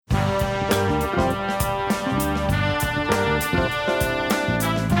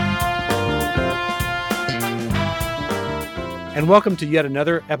And welcome to yet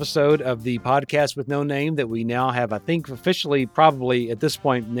another episode of the podcast with no name that we now have, I think, officially probably at this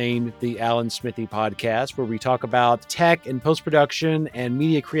point named the Alan Smithee podcast, where we talk about tech and post-production and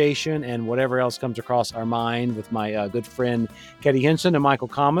media creation and whatever else comes across our mind with my good friend Katie Henson and Michael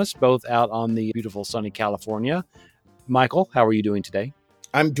Kamas, both out on the beautiful sunny California. Michael, how are you doing today?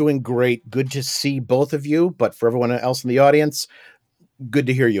 I'm doing great. Good to see both of you, but for everyone else in the audience, good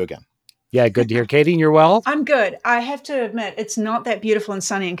to hear you again. Yeah, good to hear. Katie, you're well? I'm good. I have to admit, it's not that beautiful and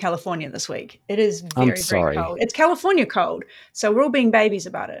sunny in California this week. It is very cold. It's California cold, so we're all being babies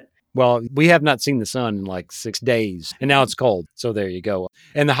about it. Well, we have not seen the sun in like 6 days, and now it's cold. So there you go.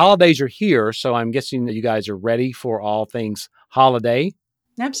 And the holidays are here, so I'm guessing that you guys are ready for all things holiday.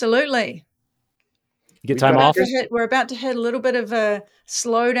 Absolutely. You get time off? We're about to hit a little bit of a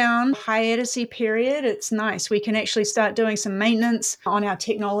slowdown, hiatus-y period. It's nice. We can actually start doing some maintenance on our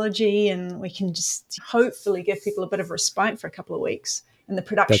technology, and we can just hopefully give people a bit of respite for a couple of weeks in the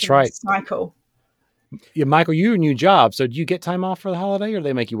production cycle. Yeah, Michael, you're a new job. So do you get time off for the holiday, or do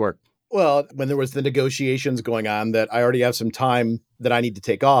they make you work? Well, when there was the negotiations going on, that I already have some time that I need to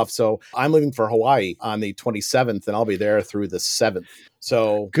take off. So I'm leaving for Hawaii on the 27th, and I'll be there through the 7th.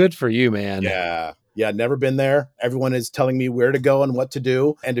 So good for you, man. Yeah, never been there. Everyone is telling me where to go and what to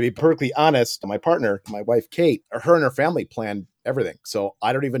do. And to be perfectly honest, my partner, my wife, Kate, her and her family planned everything. So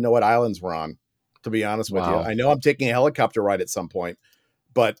I don't even know what islands we're on, to be honest with you. I know I'm taking a helicopter ride at some point,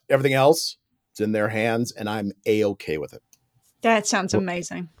 but everything else is in their hands, and I'm A-okay with it. That sounds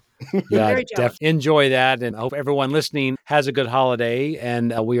amazing. Yeah, definitely enjoy that, and I hope everyone listening has a good holiday.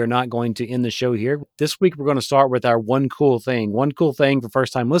 And we are not going to end the show here. This week, we're going to start with our one cool thing. One cool thing for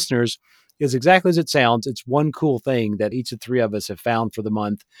first-time listeners is exactly as it sounds. It's one cool thing that each of the three of us have found for the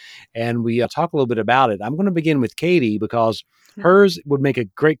month, and we talk a little bit about it. I'm going to begin with Katie because hers would make a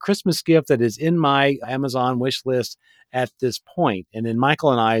great Christmas gift that is in my Amazon wish list at this point. And then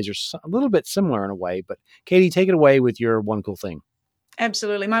Michael and I's are a little bit similar in a way, but Katie, take it away with your one cool thing.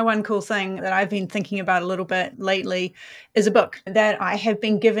 Absolutely. My one cool thing that I've been thinking about a little bit lately is a book that I have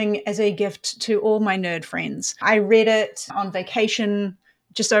been giving as a gift to all my nerd friends. I read it on vacation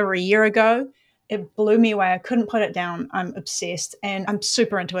just over a year ago. It blew me away. I couldn't put it down. I'm obsessed and I'm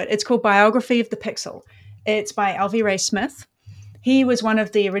super into it. It's called Biography of the Pixel. It's by Alvy Ray Smith. He was one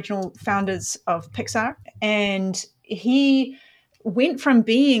of the original founders of Pixar, and he went from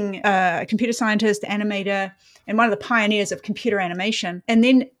being a computer scientist, animator, and one of the pioneers of computer animation. And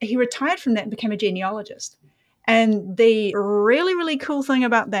then he retired from that and became a genealogist. And the really, really cool thing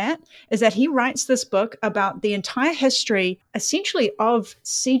about that is that he writes this book about the entire history, essentially, of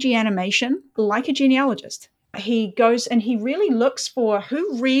CG animation like a genealogist. He goes and he really looks for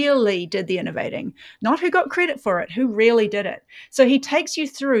who really did the innovating, not who got credit for it, who really did it. So he takes you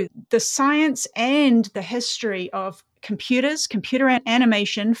through the science and the history of computers, computer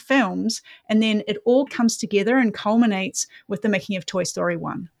animation, films, and then it all comes together and culminates with the making of Toy Story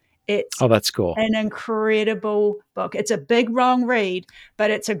 1. That's cool. An incredible book. It's a big, long read,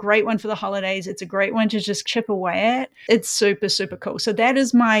 but it's a great one for the holidays. It's a great one to just chip away at. It's super, super cool. So that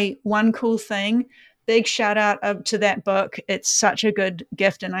is my one cool thing. Big shout out to that book. It's such a good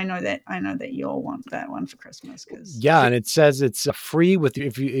gift, and I know that you all want that one for Christmas. And it says it's free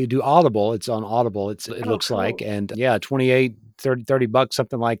if you do Audible. It's on Audible. It looks cool. Like, and $28, $30,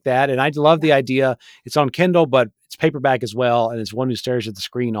 something like that. And I love the idea. It's on Kindle, but it's paperback as well. And it's one who stares at the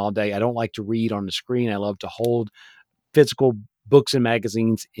screen all day. I don't like to read on the screen. I love to hold physical books and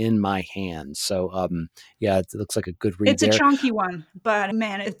magazines in my hands. So, it looks like a good read. It's a chunky one, but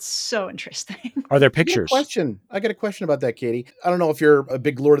man, it's so interesting. Are there pictures? I got a question about that, Katie. I don't know if you're a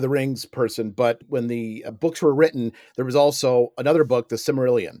big Lord of the Rings person, but when the books were written, there was also another book, The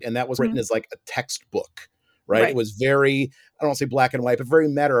Silmarillion, and that was written as like a textbook. Right? It was very, I don't want to say black and white, but very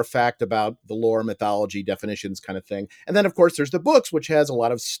matter of fact about the lore, mythology, definitions kind of thing. And then, of course, there's the books, which has a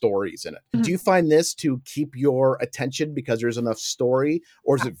lot of stories in it. Mm-hmm. Do you find this to keep your attention because there's enough story,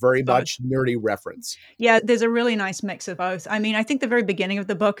 or is it very much nerdy reference? Yeah, there's a really nice mix of both. I mean, I think the very beginning of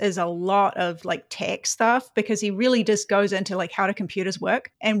the book is a lot of like tech stuff because he really just goes into like how do computers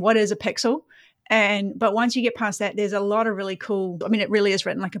work and what is a pixel. But once you get past that, there's a lot of really cool, I mean, it really is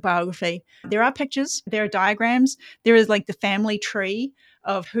written like a biography. There are pictures, there are diagrams, there is like the family tree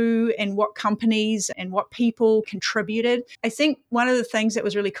of who and what companies and what people contributed. I think one of the things that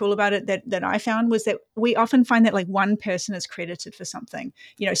was really cool about it that I found was that we often find that like one person is credited for something,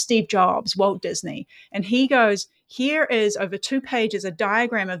 Steve Jobs, Walt Disney, and he goes, here is over 2 pages, a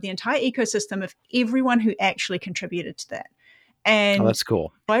diagram of the entire ecosystem of everyone who actually contributed to that. And that's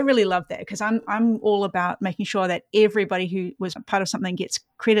cool. I really love that because I'm all about making sure that everybody who was part of something gets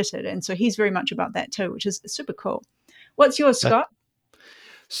credited. And so he's very much about that too, which is super cool. What's yours, Scott?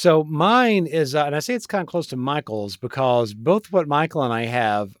 So mine is, and I say it's kind of close to Michael's because both what Michael and I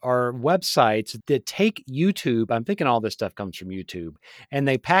have are websites that take YouTube. I'm thinking all this stuff comes from YouTube, and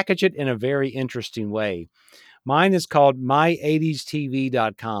they package it in a very interesting way. Mine is called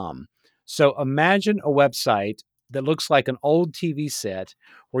my80stv.com. So imagine a website that looks like an old TV set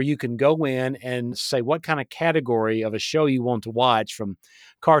where you can go in and say what kind of category of a show you want to watch, from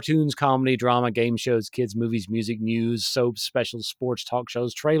cartoons, comedy, drama, game shows, kids, movies, music, news, soaps, specials, sports, talk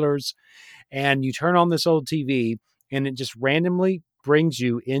shows, trailers. And you turn on this old TV and it just randomly brings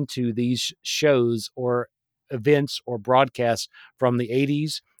you into these shows or events or broadcasts from the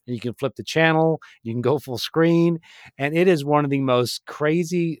 80s. And you can flip the channel, you can go full screen. And it is one of the most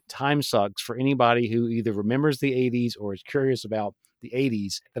crazy time sucks for anybody who either remembers the 80s or is curious about the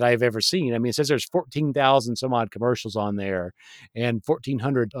 80s that I've ever seen. I mean, it says there's 14,000 some odd commercials on there and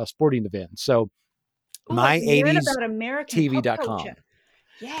 1,400 sporting events. So Oh, it's learn about American pop my80stv.com. culture.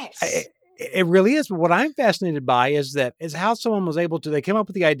 Yes. It really is. But what I'm fascinated by is how someone was able to, they came up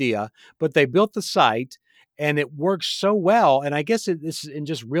with the idea, but they built the site and it works so well. And I guess this is in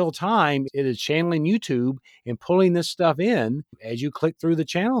just real time. It is channeling YouTube and pulling this stuff in as you click through the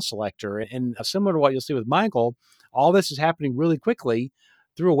channel selector. And similar to what you'll see with Michael, all this is happening really quickly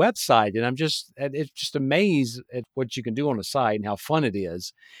through a website. And it's just amazed at what you can do on a site and how fun it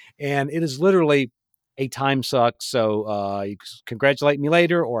is. And it is literally a time suck. So you congratulate me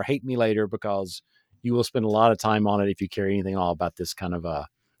later or hate me later, because you will spend a lot of time on it if you care anything at all about this kind of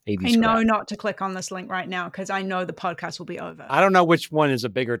 80s I know crap. not to click on this link right now because I know the podcast will be over. I don't know which one is a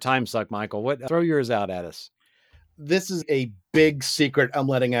bigger time suck, Michael. Throw yours out at us. This is a big secret I'm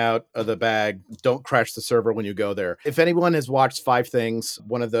letting out of the bag. Don't crash the server when you go there. If anyone has watched Five Things,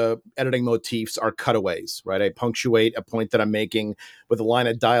 one of the editing motifs are cutaways, right? I punctuate a point that I'm making with a line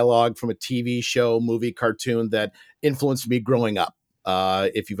of dialogue from a TV show, movie, cartoon that influenced me growing up.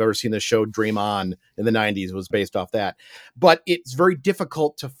 If you've ever seen the show Dream On in the 90s, it was based off that. But it's very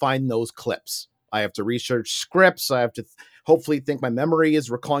difficult to find those clips. I have to research scripts. I have to hopefully think my memory is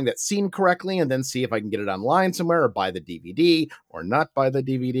recalling that scene correctly, and then see if I can get it online somewhere or buy the DVD or not buy the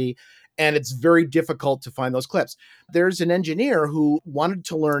DVD. And it's very difficult to find those clips. There's an engineer who wanted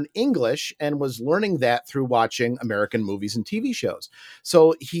to learn English and was learning that through watching American movies and TV shows.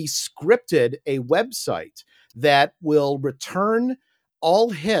 So he scripted a website that will return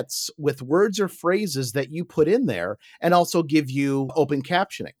all hits with words or phrases that you put in there and also give you open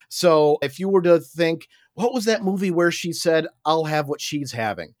captioning. So if you were to think, what was that movie where she said, I'll have what she's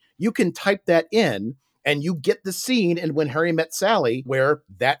having? You can type that in and you get the scene in When Harry Met Sally where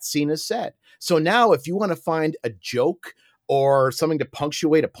that scene is said. So now if you want to find a joke or something to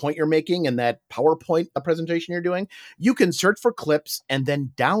punctuate a point you're making in that PowerPoint presentation you're doing, you can search for clips and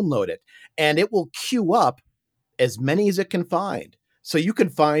then download it. And it will queue up as many as it can find. So you can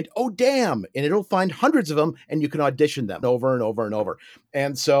find, oh, damn, and it'll find hundreds of them and you can audition them over and over and over.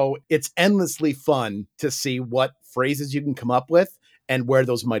 And so it's endlessly fun to see what phrases you can come up with and where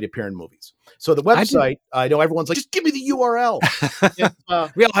those might appear in movies. So the website, I know everyone's like, just give me the URL.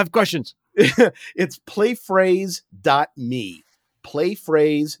 We all have questions. It's playphrase.me.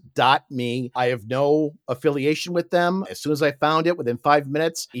 Playphrase.me. I have no affiliation with them. As soon as I found it, within 5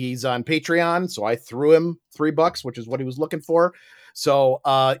 minutes, he's on Patreon. So I threw him $3, which is what he was looking for. So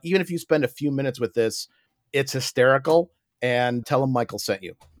even if you spend a few minutes with this, it's hysterical. And tell him Michael sent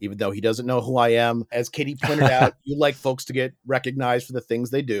you, even though he doesn't know who I am. As Katie pointed out, you like folks to get recognized for the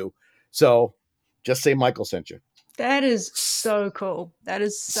things they do. So just say Michael sent you. That is so cool. That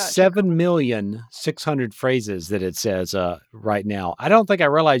is such 7,600,000 phrases that it says right now. I don't think I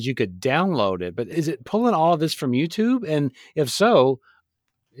realized you could download it, but is it pulling all of this from YouTube? And if so,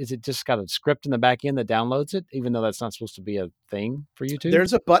 is it just got a script in the back end that downloads it, even though that's not supposed to be a thing for YouTube?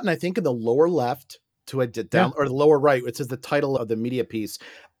 There's a button, I think, in the lower left to down, or the lower right. It says the title of the media piece.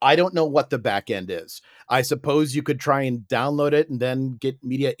 I don't know what the back end is. I suppose you could try and download it and then get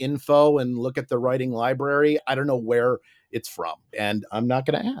media info and look at the writing library. I don't know where it's from, and I'm not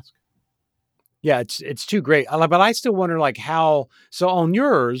going to ask. Yeah, it's too great. But I still wonder, like, how. So on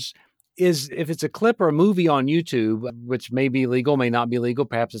yours, if it's a clip or a movie on YouTube, which may be legal, may not be legal,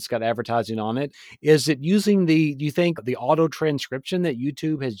 perhaps it's got advertising on it. Is it using do you think the auto transcription that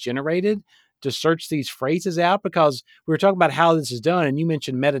YouTube has generated to search these phrases out? Because we were talking about how this is done, and you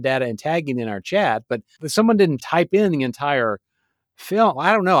mentioned metadata and tagging in our chat, but if someone didn't type in the entire film,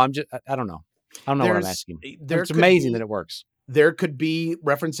 I don't know. I don't know. I don't know what I'm asking. It's amazing that it works. There could be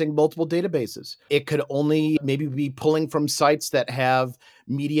referencing multiple databases. It could only maybe be pulling from sites that have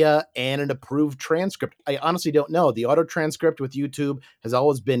media and an approved transcript. I honestly don't know. The auto transcript with YouTube has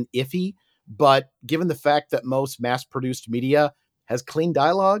always been iffy, But given the fact that most mass-produced media has clean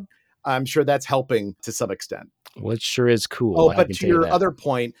dialogue, I'm sure that's helping to some extent. Well, it sure is cool. Oh, I but can to tell you your that. other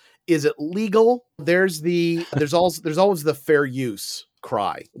point, is it legal? There's always the fair use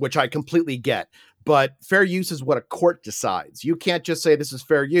cry, which I completely get. But fair use is what a court decides. You can't just say this is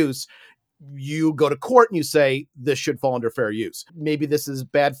fair use. You go to court and you say this should fall under fair use. Maybe this is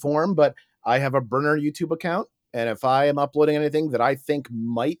bad form, but I have a burner YouTube account. And if I am uploading anything that I think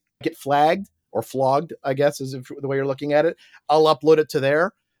might get flagged or flogged, I guess is the way you're looking at it, I'll upload it to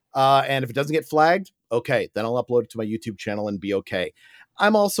there. And if it doesn't get flagged, okay, then I'll upload it to my YouTube channel and be okay.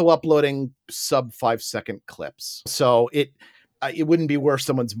 I'm also uploading sub 5-second clips. So it wouldn't be worth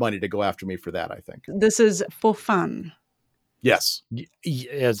someone's money to go after me for that, I think. This is for fun. Yes.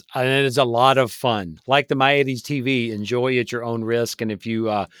 Yes, and it is a lot of fun. Like the My 80s TV, enjoy at your own risk. And if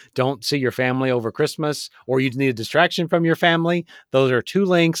you don't see your family over Christmas, or you need a distraction from your family, those are 2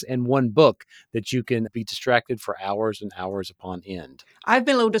 links and 1 book that you can be distracted for hours and hours upon end. I've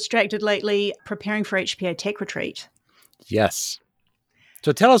been a little distracted lately preparing for HPA Tech Retreat. Yes.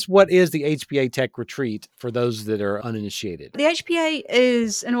 So tell us, what is the HPA Tech Retreat for those that are uninitiated? The HPA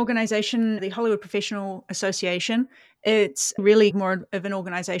is an organization, the Hollywood Professional Association. It's really more of an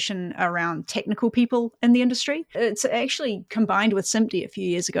organization around technical people in the industry. It's actually combined with Smithee a few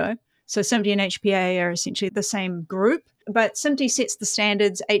years ago. So Smithee and HPA are essentially the same group, but Smithee sets the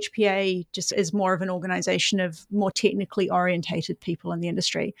standards. HPA just is more of an organization of more technically orientated people in the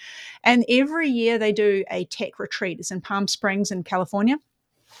industry. And every year they do a tech retreat. It's in Palm Springs in California.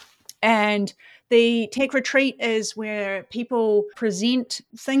 And the tech retreat is where people present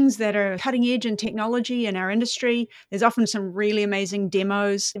things that are cutting edge in technology in our industry. There's often some really amazing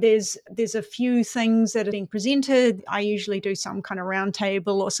demos. There's a few things that are being presented. I usually do some kind of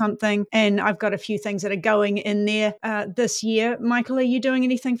roundtable or something. And I've got a few things that are going in there this year. Michael, are you doing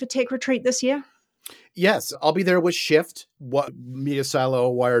anything for tech retreat this year? Yes, I'll be there with Shift, what Media Silo,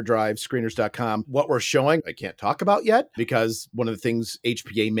 Wire Drive, Screeners.com. What we're showing, I can't talk about yet because one of the things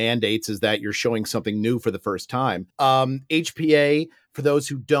HPA mandates is that you're showing something new for the first time. HPA, for those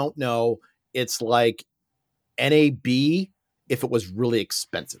who don't know, it's like NAB if it was really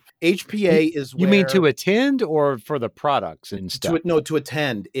expensive. HPA is You mean to attend or for the products and stuff? To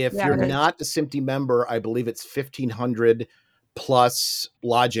attend. If Yeah, you're it is. not a Simti member, I believe it's $1,500 plus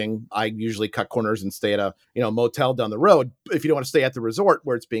lodging. I usually cut corners and stay at a motel down the road if you don't want to stay at the resort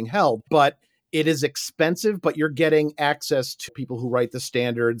where it's being held. But it is expensive, but you're getting access to people who write the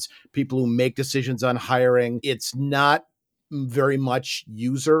standards, people who make decisions on hiring. It's not very much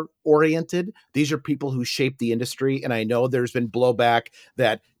user oriented. These are people who shape the industry. And I know there's been blowback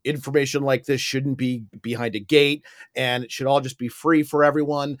that information like this shouldn't be behind a gate and it should all just be free for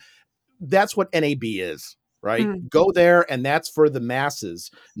everyone. That's what NAB is, right? Go there, and that's for the masses.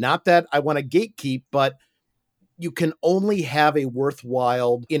 Not that I want to gatekeep, but you can only have a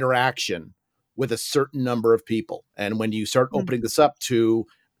worthwhile interaction with a certain number of people. And when you start opening this up to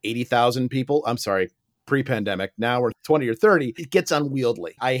 80,000 people, I'm sorry, pre-pandemic, now we're 20 or 30, it gets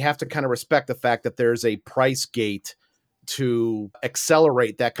unwieldy. I have to kind of respect the fact that there's a price gate to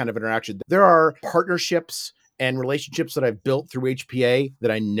accelerate that kind of interaction. There are partnerships and relationships that I've built through HPA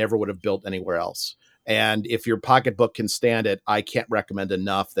that I never would have built anywhere else. And if your pocketbook can stand it, I can't recommend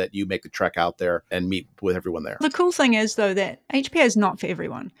enough that you make the trek out there and meet with everyone there. The cool thing is, though, that HPA is not for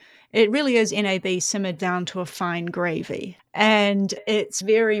everyone. It really is NAB simmered down to a fine gravy. And it's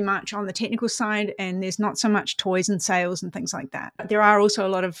very much on the technical side, and there's not so much toys and sales and things like that. There are also a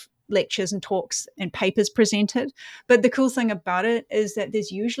lot of lectures and talks and papers presented. But the cool thing about it is that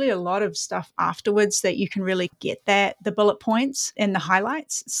there's usually a lot of stuff afterwards that you can really get the bullet points and the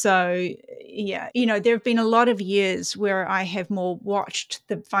highlights. So yeah, there have been a lot of years where I have more watched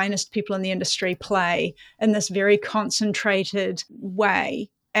the finest people in the industry play in this very concentrated way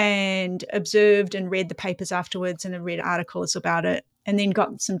and observed and read the papers afterwards and read articles about it, and then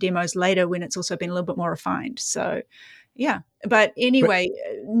got some demos later when it's also been a little bit more refined. So yeah. But anyway,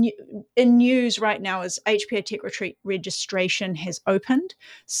 in news right now is HPA Tech Retreat registration has opened.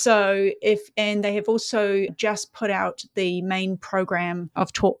 So and they have also just put out the main program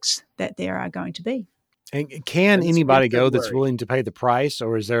of talks that there are going to be. And can anybody go that's willing to pay the price,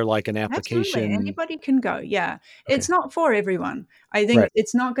 or is there like an application? Absolutely. Anybody can go. Yeah. Okay. It's not for everyone. I think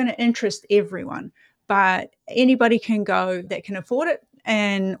it's not going to interest everyone, but anybody can go that can afford it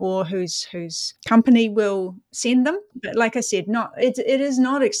or whose company will send them. But like I said, it is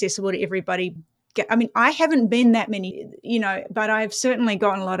not accessible to everybody. I mean, I haven't been that many, but I've certainly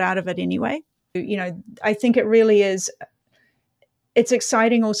gotten a lot out of it anyway. I think it really is. It's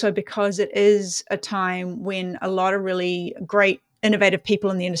exciting also because it is a time when a lot of really great innovative people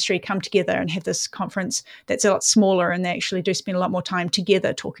in the industry come together and have this conference that's a lot smaller, and they actually do spend a lot more time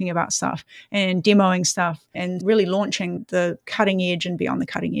together talking about stuff and demoing stuff and really launching the cutting edge and beyond the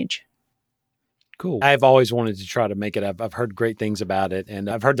cutting edge. Cool. I've always wanted to try to make it. I've heard great things about it, and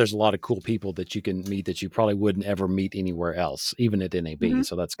I've heard there's a lot of cool people that you can meet that you probably wouldn't ever meet anywhere else, even at NAB. Mm-hmm.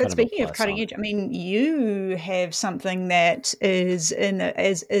 So that's but kind of a speaking of plus cutting edge, I mean, you have something that is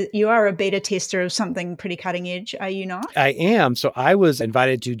you are a beta tester of something pretty cutting edge, are you not? I am. So I was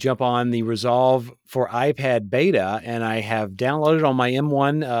invited to jump on the Resolve for iPad beta, and I have downloaded on my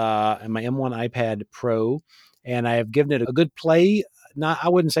M1 and my M1 iPad Pro, and I have given it a good play. I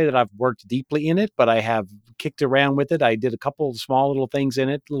wouldn't say that I've worked deeply in it, but I have kicked around with it. I did a couple of small little things in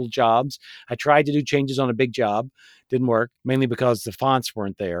it, little jobs. I tried to do changes on a big job. Didn't work, mainly because the fonts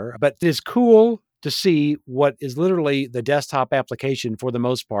weren't there. But it is cool to see what is literally the desktop application for the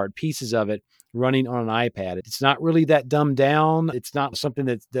most part, pieces of it running on an iPad. It's not really that dumbed down. It's not something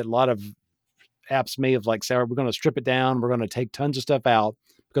that a lot of apps may have like, Sarah, we're going to strip it down. We're going to take tons of stuff out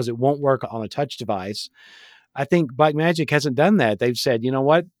because it won't work on a touch device. I think Blackmagic hasn't done that. They've said, you know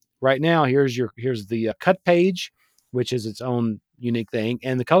what? Right now, here's the cut page, which is its own unique thing,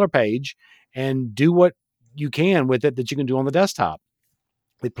 and the color page, and do what you can with it that you can do on the desktop.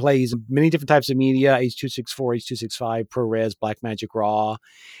 It plays many different types of media: H.264, H.265, ProRes, Blackmagic Raw,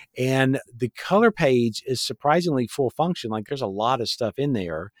 and the color page is surprisingly full function. Like there's a lot of stuff in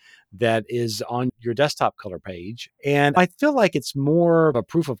there that is on your desktop color page. And I feel like it's more of a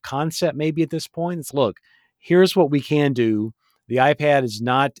proof of concept maybe at this point. It's look, here's what we can do. The iPad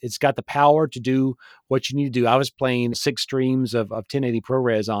it's got the power to do what you need to do. I was playing 6 streams of 1080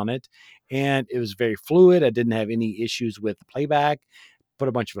 ProRes on it, and it was very fluid. I didn't have any issues with playback. Put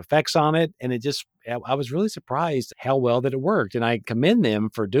a bunch of effects on it, and I was really surprised how well that it worked. And I commend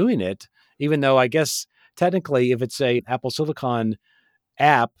them for doing it, even though I guess technically if it's a Apple Silicon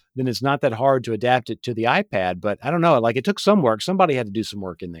app, then it's not that hard to adapt it to the iPad. But I don't know, like it took some work. Somebody had to do some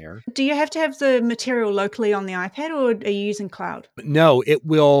work in there. Do you have to have the material locally on the iPad, or are you using cloud? No,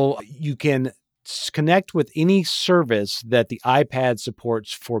 you can connect with any service that the iPad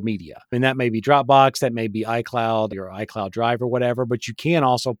supports for media. I mean, that may be Dropbox, that may be iCloud, your iCloud Drive or whatever, but you can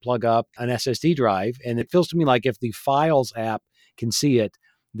also plug up an SSD drive. And it feels to me like if the Files app can see it,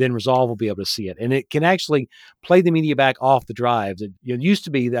 then Resolve will be able to see it. And it can actually play the media back off the drives. It used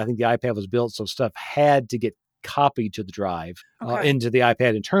to be that I think the iPad was built so stuff had to get copied to the drive into the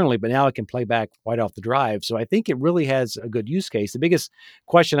iPad internally, but now it can play back right off the drive. So I think it really has a good use case. The biggest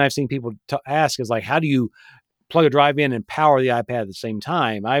question I've seen people ask is like, how do you plug a drive in and power the iPad at the same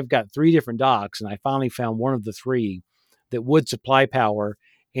time? I've got 3 different docks, and I finally found one of the 3 that would supply power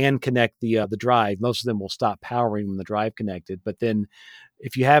and connect the drive. Most of them will stop powering when the drive connected. But then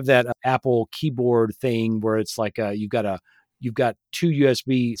if you have that Apple keyboard thing where it's like you've got 2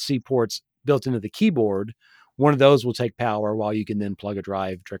 USB-C ports built into the keyboard, one of those will take power while you can then plug a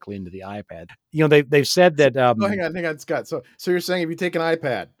drive directly into the iPad. They've said that. Hang on, Scott. So you're saying if you take an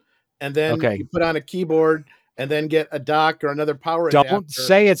iPad and then you put on a keyboard and then get a dock or another power adapter. Don't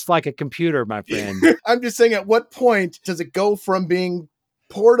say it's like a computer, my friend. I'm just saying, at what point does it go from being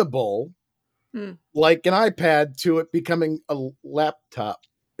portable, like an iPad, to it becoming a laptop?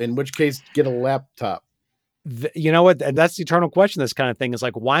 In which case, get a laptop. You know what? That's the eternal question. This kind of thing is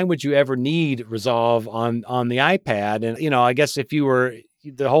like, why would you ever need Resolve on the iPad? And I guess if you were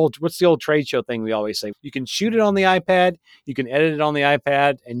what's the old trade show thing we always say? You can shoot it on the iPad, you can edit it on the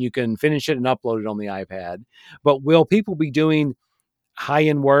iPad, and you can finish it and upload it on the iPad. But will people be doing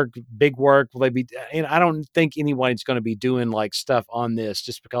high-end work, big work? Will they be? And I don't think anyone's going to be doing like stuff on this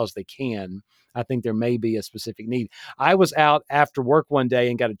just because they can. I think there may be a specific need. I was out after work one day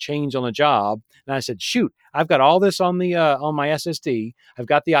and got a change on a job, and I said, "Shoot, I've got all this on the on my SSD. I've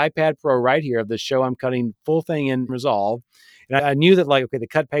got the iPad Pro right here of the show I'm cutting full thing in Resolve." And I knew that like, okay, the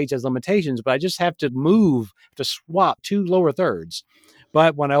cut page has limitations, but I just have to swap 2 lower thirds.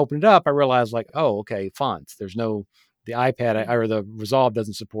 But when I opened it up, I realized like, oh, okay, fonts. The iPad or the Resolve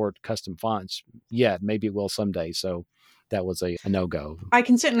doesn't support custom fonts yet. Maybe it will someday. So that was a no-go. I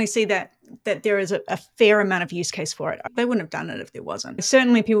can certainly see that there is a fair amount of use case for it. They wouldn't have done it if there wasn't.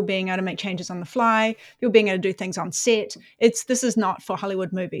 Certainly people being able to make changes on the fly, people being able to do things on set. This is not for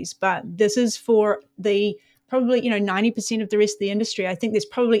Hollywood movies, but this is for the probably 90% of the rest of the industry. I think there's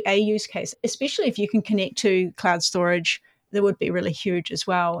probably a use case, especially if you can connect to cloud storage. That would be really huge as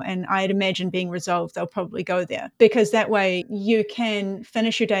well. And I'd imagine being Resolved, they'll probably go there, because that way you can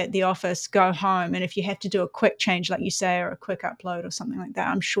finish your day at the office, go home. And if you have to do a quick change, like you say, or a quick upload or something like that,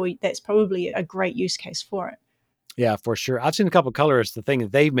 I'm sure that's probably a great use case for it. Yeah, for sure. I've seen a couple of colorists, the thing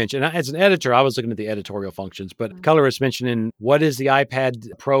that they've mentioned. As an editor, I was looking at the editorial functions, but colorists mentioning what is the iPad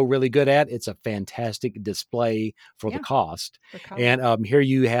Pro really good at? It's a fantastic display for the cost. And here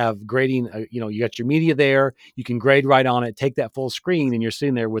you have grading, you got your media there. You can grade right on it, take that full screen, and you're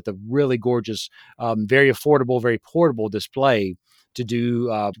sitting there with a really gorgeous, very affordable, very portable display to do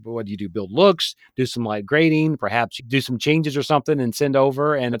what do you do? Build looks, do some light grading, perhaps do some changes or something and send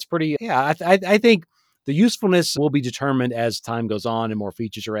over. And it's pretty, yeah, I think the usefulness will be determined as time goes on and more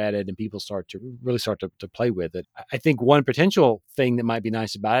features are added and people start to play with it. I think one potential thing that might be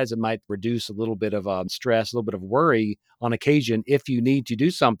nice about it is it might reduce a little bit of stress, a little bit of worry on occasion if you need to do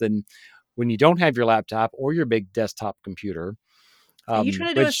something when you don't have your laptop or your big desktop computer. Are you trying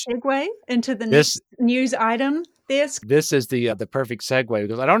to do a Which segue into the this next news item there? this is the perfect segue,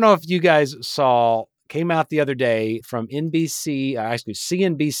 because I don't know if you guys saw, came out the other day from NBC, actually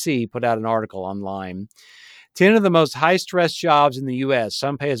CNBC put out an article online. 10 of the most high stress jobs in the US.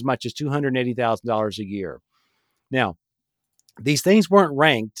 Some pay as much as $280,000 a year. Now, these things weren't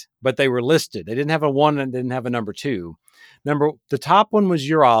ranked, but they were listed. They didn't have a one and didn't have a number two. The top one was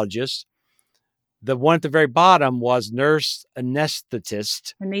urologist. The one at the very bottom was nurse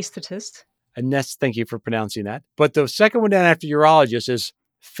anesthetist. Thank you for pronouncing that. But the second one down after urologist is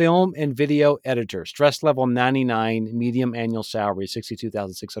film and video editor. Stress level 99, medium annual salary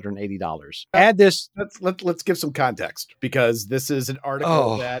 $62,680. Add this. Let's give some context, because this is an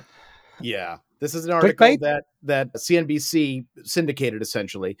article this is an article Clickbait? that CNBC syndicated.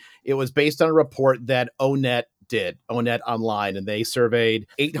 Essentially, it was based on a report that ONET Online, and they surveyed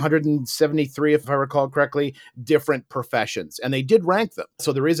 873, if I recall correctly, different professions, and they did rank them.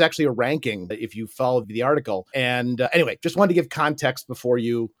 So there is actually a ranking if you follow the article. And anyway, just wanted to give context before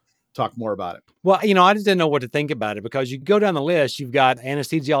you talk more about it. Well, I just didn't know what to think about it, because you go down the list, you've got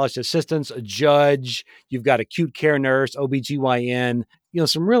anesthesiologist assistants, a judge, you've got acute care nurse, OBGYN,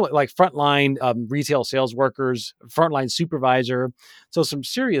 some real like frontline retail sales workers, frontline supervisor. So some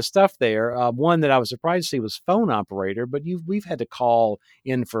serious stuff there. One that I was surprised to see was phone operator, but we've had to call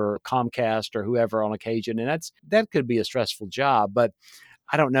in for Comcast or whoever on occasion. And that could be a stressful job, but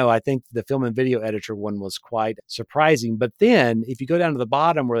I don't know. I think the film and video editor one was quite surprising. But then if you go down to the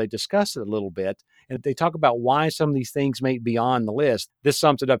bottom where they discuss it a little bit and they talk about why some of these things may be on the list, this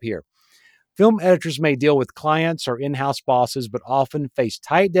sums it up here. Film editors may deal with clients or in-house bosses, but often face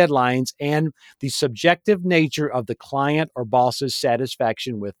tight deadlines and the subjective nature of the client or boss's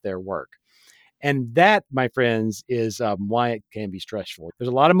satisfaction with their work. And that, my friends, is why it can be stressful. There's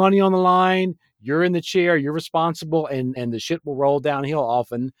a lot of money on the line. You're in the chair, you're responsible, and the shit will roll downhill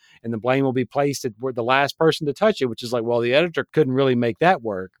often, and the blame will be placed at the last person to touch it, which is like, well, the editor couldn't really make that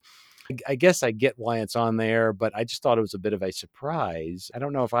work. I guess I get why it's on there, but I just thought it was a bit of a surprise. I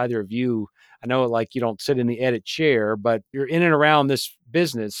don't know if either of you, I know like you don't sit in the edit chair, but you're in and around this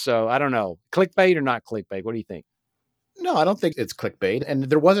business. So I don't know, clickbait or not clickbait? What do you think? No, I don't think it's clickbait. And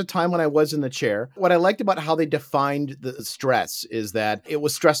there was a time when I was in the chair. What I liked about how they defined the stress is that it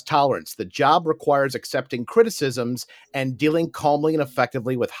was stress tolerance. The job requires accepting criticisms and dealing calmly and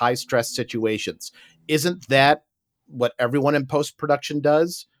effectively with high stress situations. Isn't that what everyone in post-production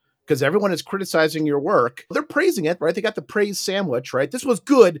does? Because everyone is criticizing your work. They're praising it, right? They got the praise sandwich, right? This was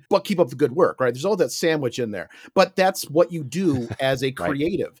good, but keep up the good work, right? There's all that sandwich in there. But that's what you do as a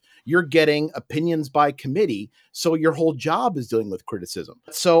creative. Right. You're getting opinions by committee. So your whole job is dealing with criticism.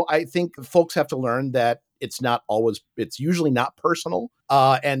 So I think folks have to learn that it's usually not personal,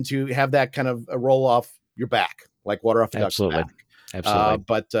 and to have that kind of a roll off your back, like water off a duck's back. Absolutely.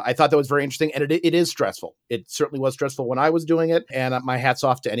 But I thought that was very interesting, and it is stressful. It certainly was stressful when I was doing it, and my hat's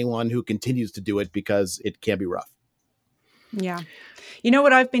off to anyone who continues to do it, because it can be rough. Yeah. You know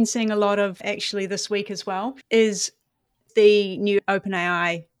what I've been seeing a lot of actually this week as well is the new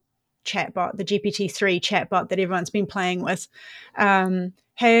OpenAI chatbot, the GPT-3 chatbot that everyone's been playing with.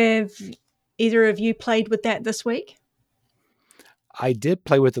 Have either of you played with that this week? I did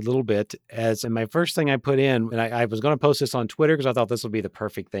play with it a little bit, and my first thing I put in, and I was going to post this on Twitter because I thought this would be the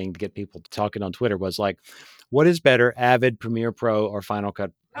perfect thing to get people talking on Twitter, was like, what is better, Avid, Premiere Pro, or Final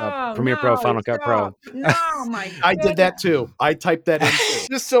Cut? Premiere Pro, Final Cut Pro. No, my goodness. I did that too. I typed that in too.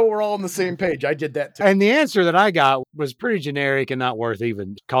 Just so we're all on the same page. I did that too. And the answer that I got was pretty generic and not worth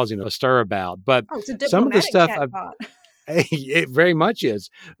even causing a stir about. But some of the stuff it very much is.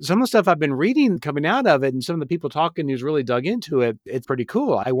 Some of the stuff I've been reading coming out of it, and some of the people talking who's really dug into it, it's pretty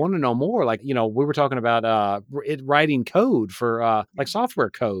cool. I want to know more. Like, we were talking about writing code for like software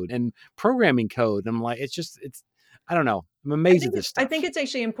code and programming code. And I'm like, I don't know. I'm amazed at this stuff. I think it's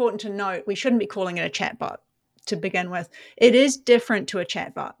actually important to note we shouldn't be calling it a chatbot to begin with. It is different to a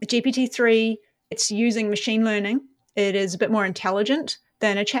chatbot. GPT-3 It's using machine learning. It is a bit more intelligent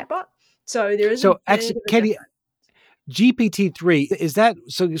than a chatbot. So there is a bit actually, of a Katie, difference. GPT-3, is that,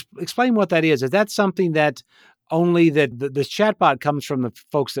 so explain what that is. Is that something that only that this chatbot comes from the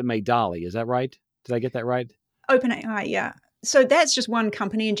folks that made Dolly? Is that right? Did I get that right? OpenAI, yeah. So that's just one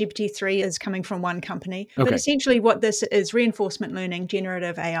company, and GPT-3 is coming from one company. Okay. But essentially, what this is reinforcement learning,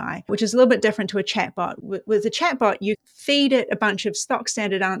 generative AI, which is a little bit different to a chatbot. With a chatbot, you feed it a bunch of stock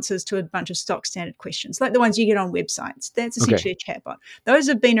standard answers to a bunch of stock standard questions, like the ones you get on websites. That's essentially a chatbot. Those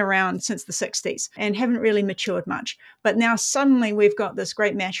have been around since the 60s and haven't really matured much. But now suddenly we've got this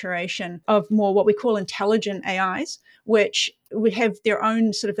great maturation of more what we call intelligent AIs, which would have their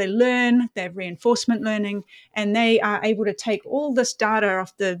own sort of, they learn, they have reinforcement learning, and they are able to take all this data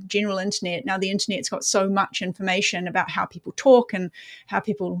off the general internet. Now the internet's got so much information about how people talk and how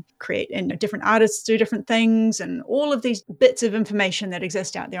people create, and different artists do different things, and all of these bits of information that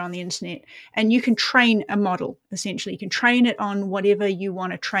exist out there on the internet. And you can train a model, essentially. You can train it on whatever you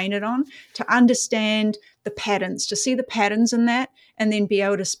want to train it on to understand the patterns, to see the patterns in that, and then be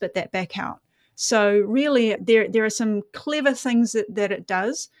able to spit that back out. So really, there are some clever things that it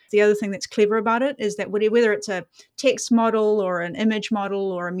does. The other thing that's clever about it is that whether it's a text model or an image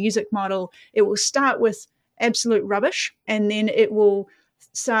model or a music model, it will start with absolute rubbish, and then it will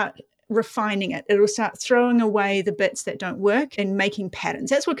start refining it. It will start throwing away the bits that don't work and making patterns.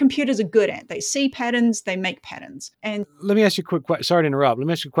 That's what computers are good at. They see patterns, they make patterns. And let me ask you a quick question. Sorry to interrupt. Let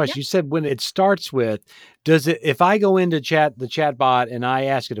me ask you a question. Yeah. You said when it starts with, does it, if I go into the chat bot and I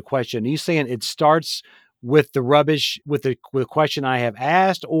ask it a question, are you saying it starts with the rubbish, with the question I have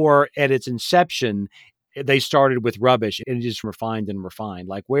asked, or at its inception, they started with rubbish and it just refined and refined?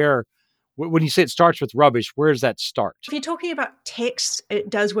 Like when you say it starts with rubbish, where does that start? If you're talking about text, it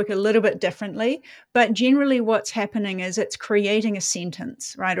does work a little bit differently. But generally, what's happening is it's creating a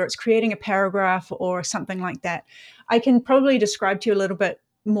sentence, right? Or it's creating a paragraph or something like that. I can probably describe to you a little bit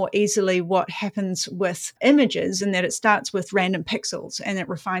more easily what happens with images, and that it starts with random pixels and it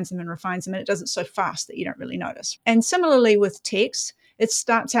refines them, and it does it so fast that you don't really notice. And similarly with text, it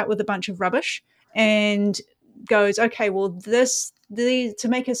starts out with a bunch of rubbish and goes, okay, well, to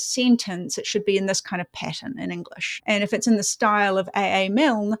make a sentence, it should be in this kind of pattern in English. And if it's in the style of A.A.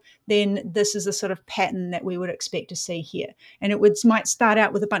 Milne, then this is the sort of pattern that we would expect to see here. And might start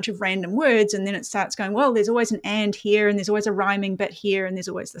out with a bunch of random words, and then it starts going, well, there's always an and here, and there's always a rhyming bit here, and there's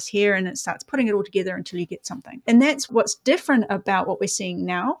always this here, and it starts putting it all together until you get something. And that's what's different about what we're seeing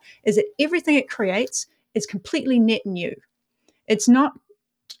now, is that everything it creates is completely net new. It's not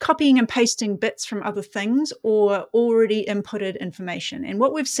copying and pasting bits from other things or already inputted information. And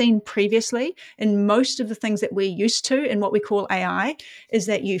what we've seen previously in most of the things that we're used to in what we call AI is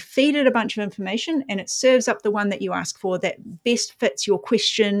that you feed it a bunch of information and it serves up the one that you ask for that best fits your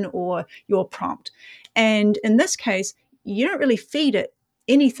question or your prompt. And in this case, you don't really feed it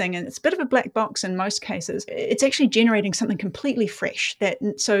anything, and it's a bit of a black box in most cases. It's actually generating something completely fresh.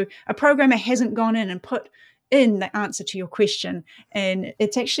 So a programmer hasn't gone in and put in the answer to your question, and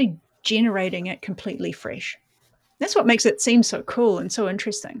it's actually generating it completely fresh. That's what makes it seem so cool and so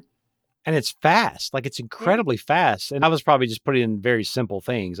interesting. And it's fast, like it's incredibly fast. And I was probably just putting in very simple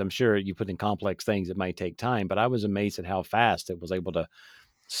things. I'm sure you put in complex things, it might take time, but I was amazed at how fast it was able to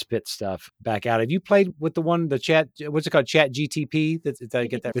spit stuff back out. Have you played with the chat? What's it called? Chat GTP?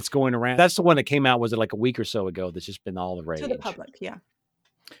 That's going around. That's the one that came out. Was it like a week or so ago? That's just been all the rage to the public. Yeah.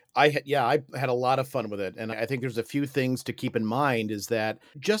 I had a lot of fun with it. And I think there's a few things to keep in mind is that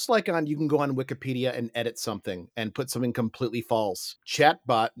just like you can go on Wikipedia and edit something and put something completely false.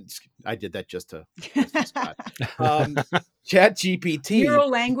 Chatbot, I did that just to Scott. Chat GPT. Neural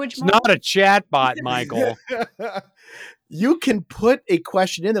language model? It's not a chatbot, Michael. You can put a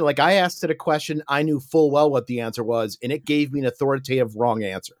question in there. Like I asked it a question, I knew full well what the answer was, and it gave me an authoritative wrong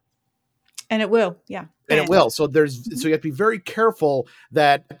answer. And it will, yeah. And it will. So so you have to be very careful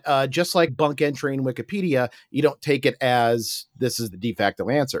that just like bunk entry in Wikipedia, you don't take it as this is the de facto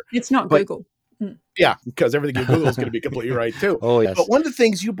answer. It's not Google. Yeah, because everything you Google is going to be completely right too. Oh, yes. But one of the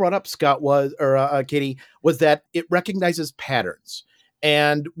things you brought up, Scott, Katie, was that it recognizes patterns.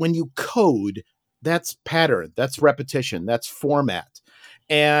 And when you code, that's pattern, that's repetition, that's format.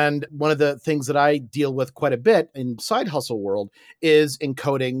 And one of the things that I deal with quite a bit in side hustle world is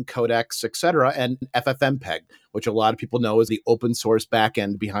encoding, codecs, et cetera, and FFmpeg, which a lot of people know is the open source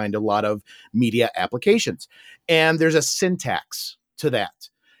backend behind a lot of media applications. And there's a syntax to that.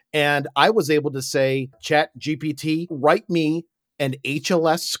 And I was able to say, Chat GPT, write me an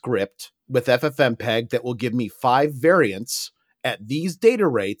HLS script with FFmpeg that will give me 5 variants at these data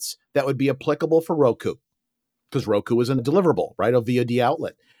rates that would be applicable for Roku. Because Roku is a deliverable, right? A VOD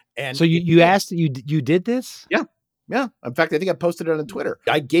outlet. And so you asked, you did this? Yeah. Yeah. In fact, I think I posted it on Twitter.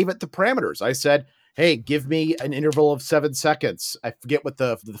 I gave it the parameters. I said, hey, give me an interval of 7 seconds. I forget what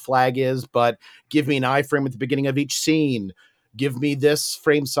the flag is, but give me an iframe at the beginning of each scene. Give me this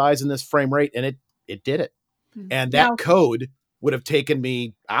frame size and this frame rate. And it did it. And that code would have taken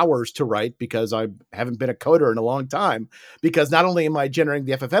me hours to write because I haven't been a coder in a long time. Because not only am I generating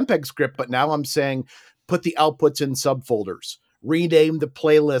the FFmpeg script, but now I'm saying put the outputs in subfolders, rename the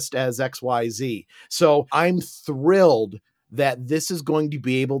playlist as XYZ. So I'm thrilled that this is going to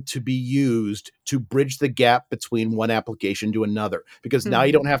be able to be used to bridge the gap between one application to another, because now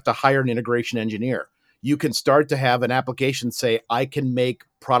you don't have to hire an integration engineer. You can start to have an application say, I can make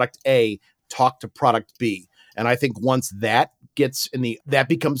product A talk to product B. And I think once that gets that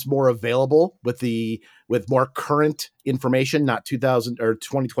becomes more available with more current information, not 2000 or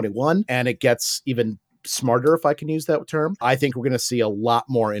 2021, and it gets even smarter, if I can use that term, I think we're going to see a lot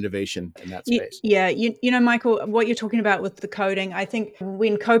more innovation in that space. Yeah. You know, Michael, what you're talking about with the coding, I think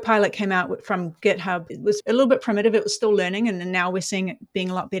when Copilot came out from GitHub, it was a little bit primitive. It was still learning. And now we're seeing it being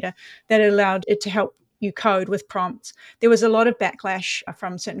a lot better. That allowed it to help you code with prompts. There was a lot of backlash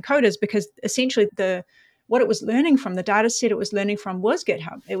from certain coders because essentially what it was learning from, the data set it was learning from was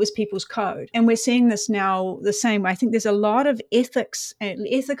GitHub. It was people's code. And we're seeing this now the same. I think there's a lot of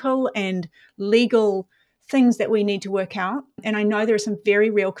ethical and legal things that we need to work out. And I know there are some very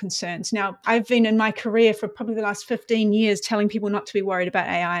real concerns. Now, I've been in my career for probably the last 15 years telling people not to be worried about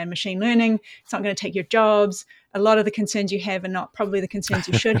AI and machine learning. It's not going to take your jobs. A lot of the concerns you have are not probably the concerns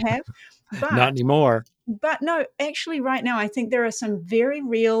you should have. But not anymore. But no, actually right now, I think there are some very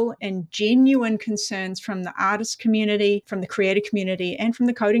real and genuine concerns from the artist community, from the creator community, and from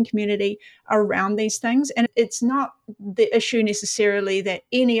the coding community around these things. And it's not the issue necessarily that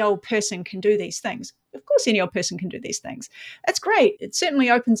any old person can do these things. Of course, any old person can do these things. That's great. It certainly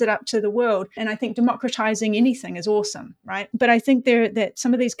opens it up to the world. And I think democratizing anything is awesome, right? But I think that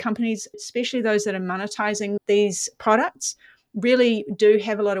some of these companies, especially those that are monetizing these products, really do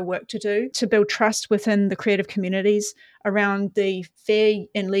have a lot of work to do to build trust within the creative communities around the fair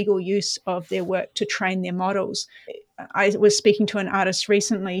and legal use of their work to train their models. I was speaking to an artist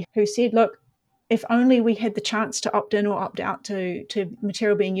recently who said, look, if only we had the chance to opt in or opt out to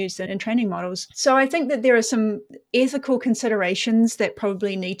material being used in training models. So I think that there are some ethical considerations that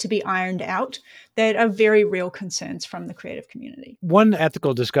probably need to be ironed out that are very real concerns from the creative community. One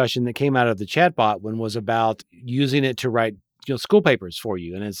ethical discussion that came out of the chatbot one was about using it to write school papers for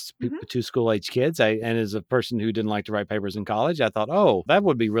you. And as two school-age kids, and as a person who didn't like to write papers in college, I thought, oh, that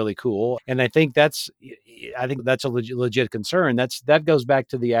would be really cool. And I think that's a legit concern. That goes back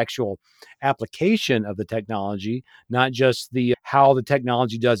to the actual application of the technology, not just the how the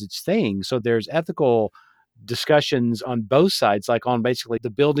technology does its thing. So there's ethical discussions on both sides, like on basically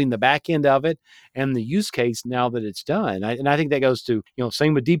the building the back end of it and the use case now that it's done. And I think that goes to,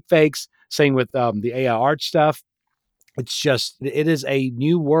 same with deep fakes, same with the AI art stuff. It is a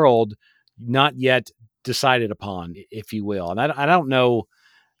new world, not yet decided upon, if you will. And I don't know.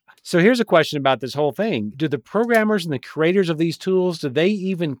 So here's a question about this whole thing. Do the programmers and the creators of these tools, do they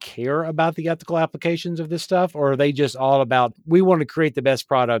even care about the ethical applications of this stuff? Or are they just all about, we want to create the best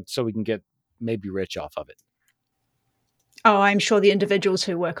product so we can get maybe rich off of it? Oh, I'm sure the individuals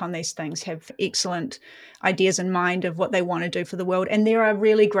who work on these things have excellent ideas in mind of what they want to do for the world. And there are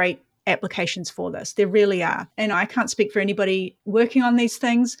really great applications for this. There really are. And I can't speak for anybody working on these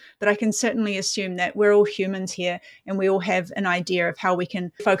things, but I can certainly assume that we're all humans here and we all have an idea of how we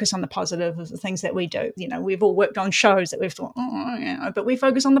can focus on the positive of the things that we do. We've all worked on shows that we've thought, but we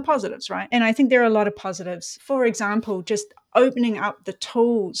focus on the positives, right? And I think there are a lot of positives. For example, just opening up the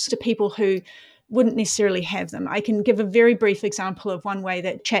tools to people who wouldn't necessarily have them. I can give a very brief example of one way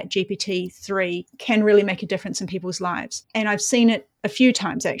that ChatGPT-3 can really make a difference in people's lives. And I've seen it a few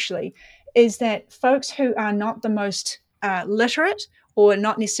times actually, is that folks who are not the most literate or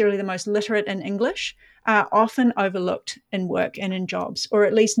not necessarily the most literate in English are often overlooked in work and in jobs, or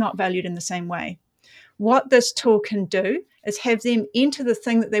at least not valued in the same way. What this tool can do is have them enter the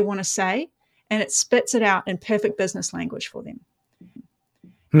thing that they want to say, and it spits it out in perfect business language for them.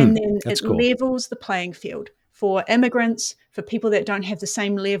 And then it levels the playing field for immigrants, for people that don't have the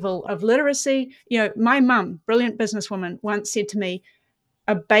same level of literacy. My mum, brilliant businesswoman, once said to me,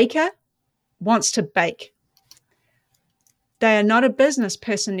 a baker wants to bake. They are not a business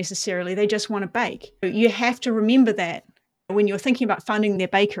person necessarily. They just want to bake. You have to remember that when you're thinking about funding their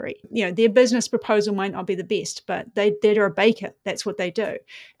bakery, their business proposal might not be the best, but they're a baker. That's what they do.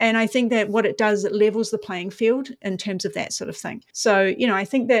 And I think that what it does, it levels the playing field in terms of that sort of thing. So, I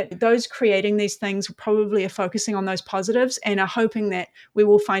think that those creating these things probably are focusing on those positives and are hoping that we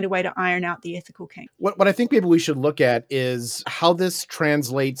will find a way to iron out the ethical kink. What I think maybe we should look at is how this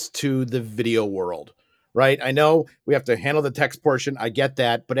translates to the video world. Right. I know we have to handle the text portion. I get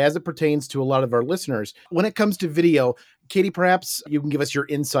that. But as it pertains to a lot of our listeners, when it comes to video, Katie, perhaps you can give us your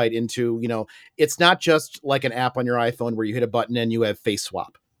insight into, it's not just like an app on your iPhone where you hit a button and you have face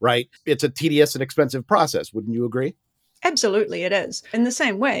swap, right? It's a tedious and expensive process. Wouldn't you agree? Absolutely, it is. In the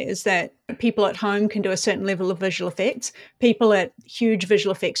same way as that people at home can do a certain level of visual effects, people at huge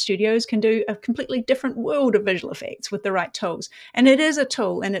visual effects studios can do a completely different world of visual effects with the right tools. And it is a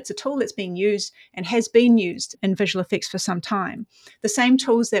tool, and it's a tool that's being used and has been used in visual effects for some time. The same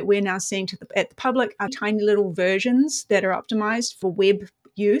tools that we're now seeing at the public are tiny little versions that are optimized for web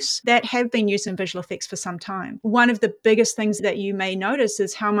use that have been used in visual effects for some time. One of the biggest things that you may notice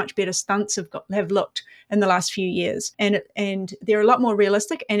is how much better stunts have looked in the last few years. And they're a lot more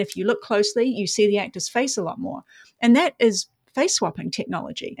realistic. And if you look closely, you see the actor's face a lot more. And that is face swapping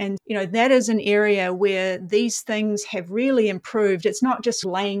technology. And, that is an area where these things have really improved. It's not just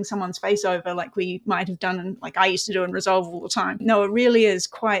laying someone's face over like we might have done, like I used to do in Resolve all the time. No, it really is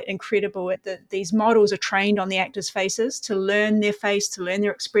quite incredible that these models are trained on the actors' faces to learn their face, to learn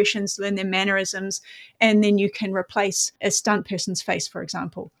their expressions, to learn their mannerisms. And then you can replace a stunt person's face, for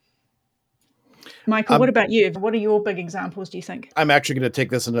example. Michael, what about you? What are your big examples, do you think? I'm actually going to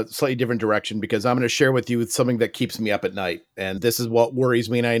take this in a slightly different direction because I'm going to share with you something that keeps me up at night. And this is what worries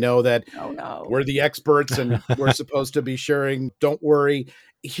me. And I know that we're the experts and we're supposed to be sharing. Don't worry.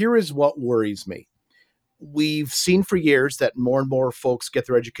 Here is what worries me. We've seen for years that more and more folks get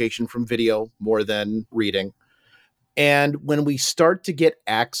their education from video more than reading. And when we start to get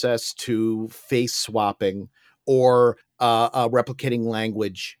access to face swapping or replicating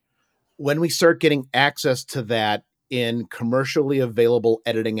language, when we start getting access to that in commercially available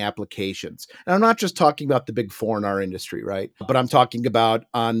editing applications, and I'm not just talking about the big four in our industry, right? But I'm talking about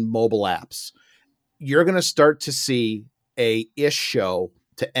on mobile apps, you're going to start to see a ish show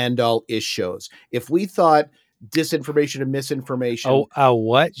to end all ish shows. If we thought disinformation and misinformation. Oh, a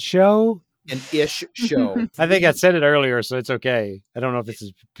what show? An ish show. I think I said it earlier, so it's okay. I don't know if this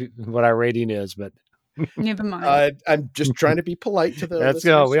is what our rating is, but never mind. I'm just trying to be polite to the Let's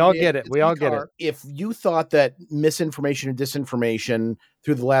go. We all get it. We all get it. If you thought that misinformation and disinformation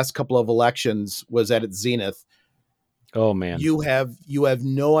through the last couple of elections was at its zenith, oh man, you have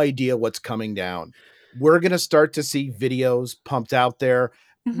no idea what's coming down. We're going to start to see videos pumped out there,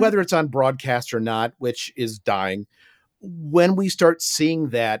 whether it's on broadcast or not, which is dying. When we start seeing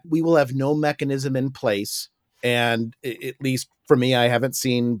that, we will have no mechanism in place. And at least for me, I haven't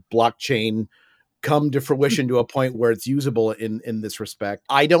seen blockchain come to fruition to a point where it's usable in this respect.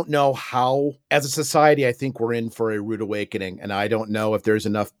 I don't know how, as a society, I think we're in for a rude awakening. And I don't know if there's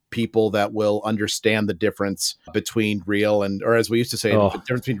enough people that will understand the difference between real and, or as we used to say, the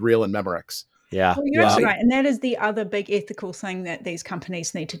difference between real and Memorex. Yeah. Well, you're absolutely right. And that is the other big ethical thing that these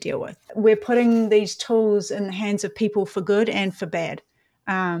companies need to deal with. We're putting these tools in the hands of people for good and for bad.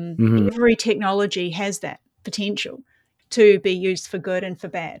 Every technology has that potential to be used for good and for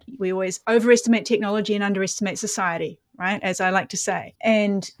bad. We always overestimate technology and underestimate society, right? As I like to say.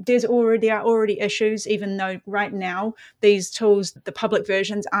 And there are already issues, even though right now these tools, the public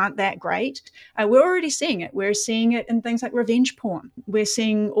versions aren't that great. We're already seeing it. We're seeing it in things like revenge porn. We're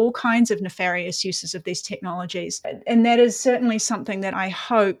seeing all kinds of nefarious uses of these technologies. And that is certainly something that I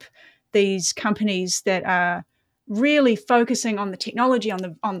hope these companies that are really focusing on the technology,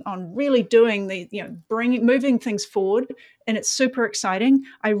 on really doing the, moving things forward. And it's super exciting.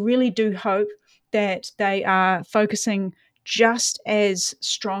 I really do hope that they are focusing just as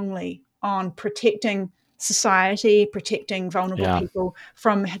strongly on protecting society, protecting vulnerable people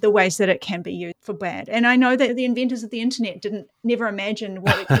from the ways that it can be used for bad. And I know that the inventors of the internet never imagined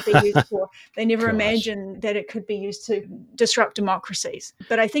what it could be used for. They never imagined that it could be used to disrupt democracies.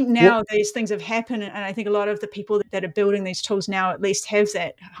 But I think now these things have happened, and I think a lot of the people that are building these tools now at least have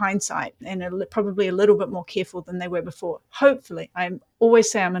that hindsight and are probably a little bit more careful than they were before. Hopefully. I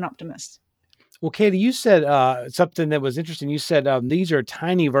always say I'm an optimist. Well, Katie, you said something that was interesting. You said these are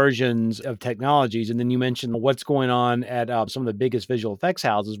tiny versions of technologies. And then you mentioned what's going on at some of the biggest visual effects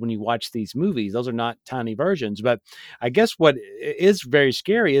houses when you watch these movies. Those are not tiny versions. But I guess what is very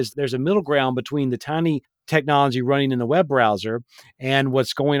scary is there's a middle ground between the tiny technology running in the web browser and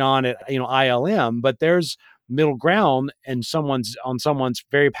what's going on at ILM. But there's middle ground and someone's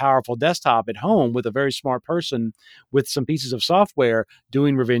very powerful desktop at home with a very smart person with some pieces of software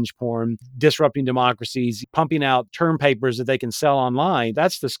doing revenge porn, disrupting democracies, pumping out term papers that they can sell online.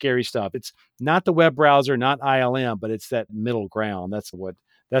 That's the scary stuff. It's not the web browser, not ILM, but it's that middle ground. I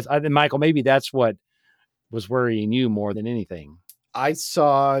think, Michael, maybe that's what was worrying you more than anything. I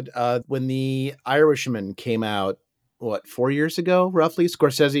saw when The Irishman came out, 4 years ago, roughly,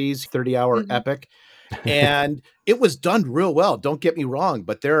 Scorsese's 30-hour epic. And it was done real well. Don't get me wrong,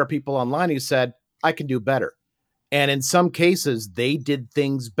 but there are people online who said, I can do better. And in some cases, they did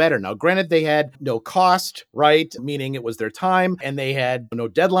things better. Now, granted, they had no cost, right? Meaning it was their time, and they had no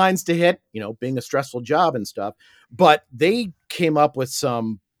deadlines to hit, being a stressful job and stuff. But they came up with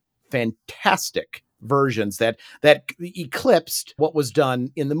some fantastic versions that eclipsed what was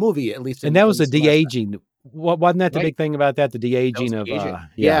done in the movie, at least. And that was the de-aging. Wasn't that the big thing about that? The de-aging of,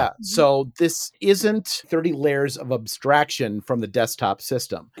 yeah. So this isn't 30 layers of abstraction from the desktop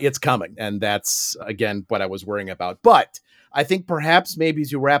system. It's coming. And that's, again, what I was worrying about. But I think perhaps maybe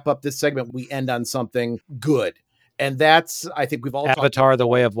as you wrap up this segment, we end on something good. And that's, I think we've all Avatar: The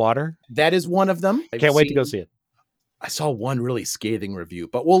Way of Water. That is one of them. Can't wait to go see it. I saw one really scathing review,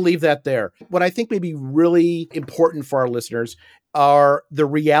 but we'll leave that there. What I think may be really important for our listeners are the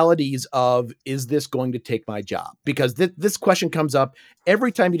realities of, is this going to take my job? Because this question comes up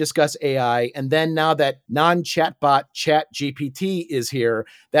every time you discuss AI. And then now that non-chatbot ChatGPT is here,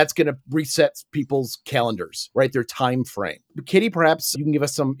 that's going to reset people's calendars, right? Their time frame. Kitty, perhaps you can give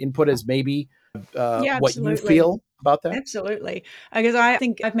us some input as maybe what you feel about that? Absolutely. Because I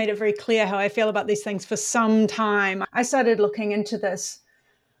think I've made it very clear how I feel about these things for some time. I started looking into this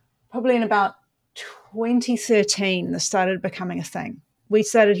probably in about 2013. This started becoming a thing. We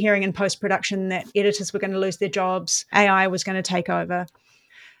started hearing in post-production that editors were going to lose their jobs. AI was going to take over.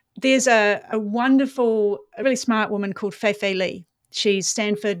 There's a wonderful, a really smart woman called Fei Li. She's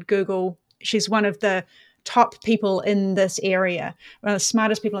Stanford, Google. She's one of the top people in this area, one of the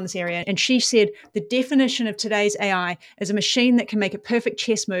smartest people in this area. And she said the definition of today's AI is a machine that can make a perfect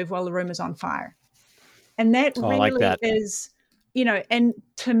chess move while the room is on fire. And that really like that. Is, and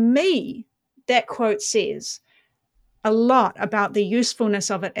to me, that quote says a lot about the usefulness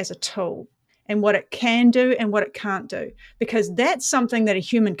of it as a tool and what it can do and what it can't do, because that's something that a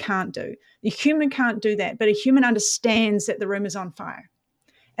human can't do. The human can't do that, but a human understands that the room is on fire.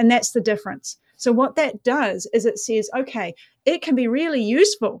 And that's the difference. So what that does is it says, okay, it can be really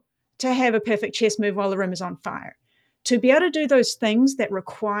useful to have a perfect chess move while the room is on fire. To be able to do those things that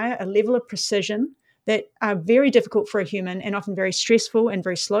require a level of precision that are very difficult for a human and often very stressful and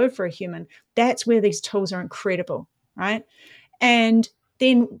very slow for a human, that's where these tools are incredible, right?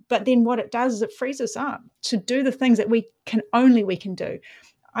 But then what it does is it frees us up to do the things that we can do.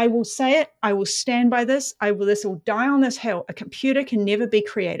 I will say it. I will stand by this. This will die on this hill. A computer can never be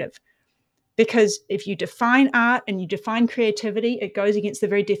creative, because if you define art and you define creativity, it goes against the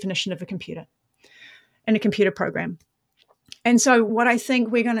very definition of a computer and a computer program. And so what I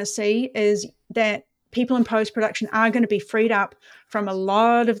think we're going to see is that people in post-production are going to be freed up from a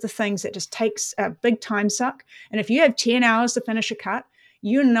lot of the things that just takes a big time suck. And if you have 10 hours to finish a cut,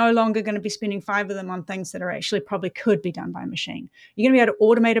 you're no longer going to be spending 5 of them on things that are actually probably could be done by a machine. You're going to be able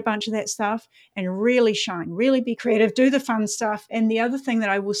to automate a bunch of that stuff and really shine, really be creative, do the fun stuff. And the other thing that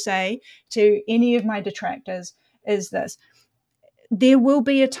I will say to any of my detractors is this: there will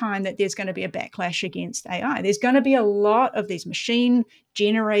be a time that there's going to be a backlash against AI. There's going to be a lot of these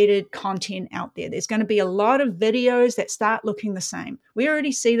machine-generated content out there. There's going to be a lot of videos that start looking the same. We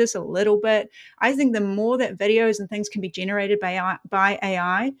already see this a little bit. I think the more that videos and things can be generated by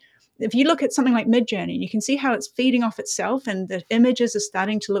AI, if you look at something like Midjourney, you can see how it's feeding off itself and the images are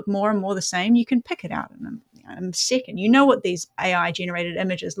starting to look more and more the same. You can pick it out in a second. You know what these AI-generated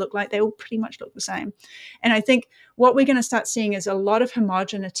images look like. They all pretty much look the same. And I think what we're going to start seeing is a lot of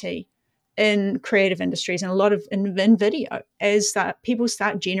homogeneity in creative industries and a lot of in video as people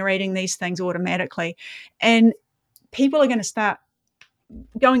start generating these things automatically. And people are going to start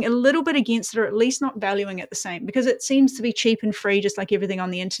going a little bit against it, or at least not valuing it the same, because it seems to be cheap and free, just like everything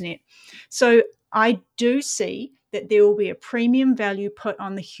on the internet. So I do see that there will be a premium value put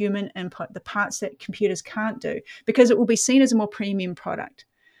on the human input, the parts that computers can't do, because it will be seen as a more premium product.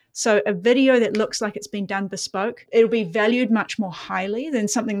 So a video that looks like it's been done bespoke, it'll be valued much more highly than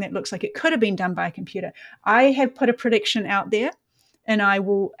something that looks like it could have been done by a computer. I have put a prediction out there, and I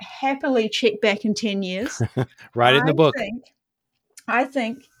will happily check back in 10 years. Right in the book. I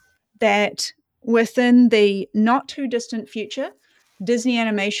think that within the not too distant future, Disney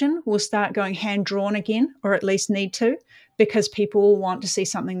animation will start going hand-drawn again, or at least need to, because people will want to see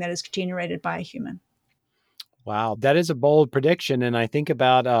something that is generated by a human. Wow, that is a bold prediction, and I think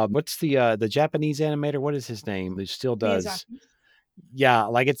about, what's the Japanese animator, what is his name, who still does Miyazaki. yeah,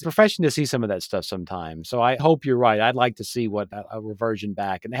 like, it's refreshing to see some of that stuff sometimes, so I hope you're right. I'd like to see what a reversion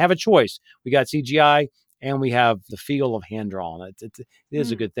back, and they have a choice. We got CGI, and we have the feel of hand-drawn. It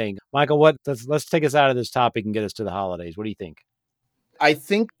is a Mm. good thing. Michael, what let's take us out of this topic and get us to the holidays. What do you think? I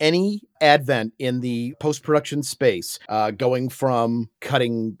think any advent in the post production space, going from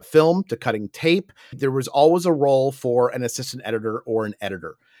cutting film to cutting tape, there was always a role for an assistant editor or an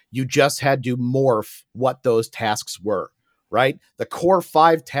editor. You just had to morph what those tasks were, right? The core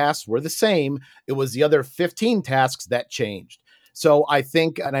 5 tasks were the same. It was the other 15 tasks that changed. So I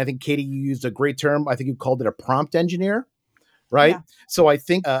think, and I think Katie, you used a great term. I think you called it a prompt engineer, right? Yeah. So I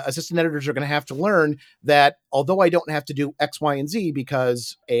think assistant editors are going to have to learn that although I don't have to do X, Y, and Z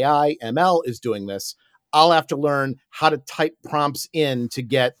because AI, ML is doing this, I'll have to learn how to type prompts in to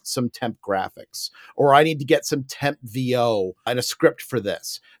get some temp graphics, or I need to get some temp VO and a script for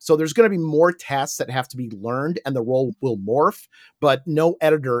this. So there's going to be more tasks that have to be learned and the role will morph, but no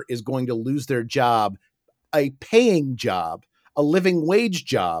editor is going to lose their job, a paying job, a living wage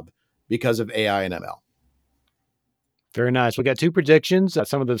job because of AI and ML. Very nice. We got two predictions.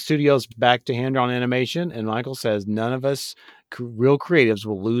 Some of the studios back to hand-drawn animation, and Michael says none of us real creatives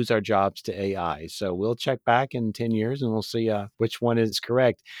will lose our jobs to AI. So we'll check back in 10 years and we'll see which one is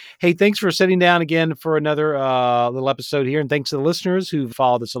correct. Hey, thanks for sitting down again for another little episode here. And thanks to the listeners who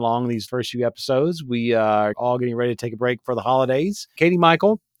followed us along these first few episodes. We are all getting ready to take a break for the holidays. Katie,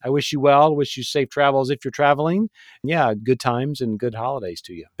 Michael, I wish you well. Wish you safe travels if you're traveling. Yeah, good times and good holidays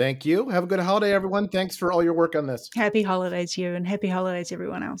to you. Thank you. Have a good holiday, everyone. Thanks for all your work on this. Happy holidays, you, and happy holidays,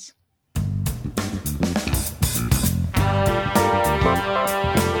 everyone else.